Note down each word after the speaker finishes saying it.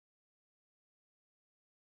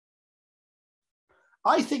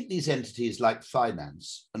I think these entities like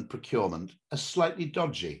finance and procurement are slightly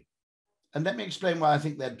dodgy. And let me explain why I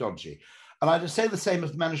think they're dodgy. And I'd say the same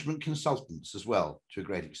of management consultants as well, to a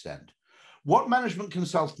great extent. What management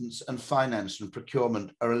consultants and finance and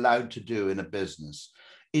procurement are allowed to do in a business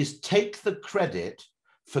is take the credit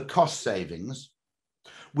for cost savings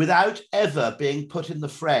without ever being put in the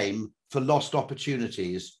frame for lost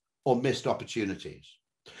opportunities or missed opportunities.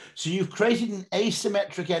 So you've created an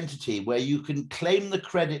asymmetric entity where you can claim the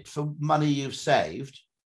credit for money you've saved,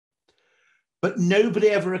 but nobody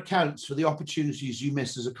ever accounts for the opportunities you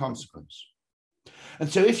miss as a consequence.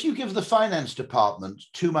 And so if you give the finance department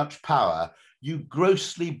too much power, you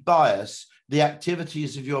grossly bias the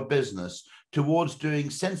activities of your business towards doing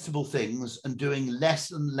sensible things and doing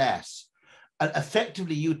less and less. And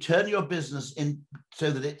effectively, you turn your business in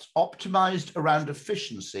so that it's optimized around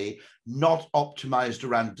efficiency, not optimized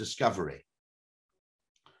around discovery.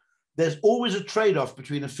 There's always a trade-off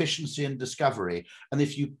between efficiency and discovery. And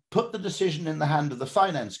if you put the decision in the hand of the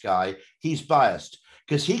finance guy, he's biased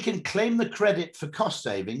because he can claim the credit for cost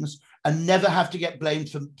savings and never have to get blamed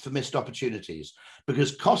for missed opportunities,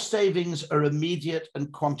 because cost savings are immediate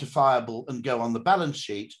and quantifiable and go on the balance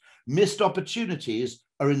sheet. Missed opportunities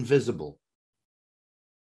are invisible.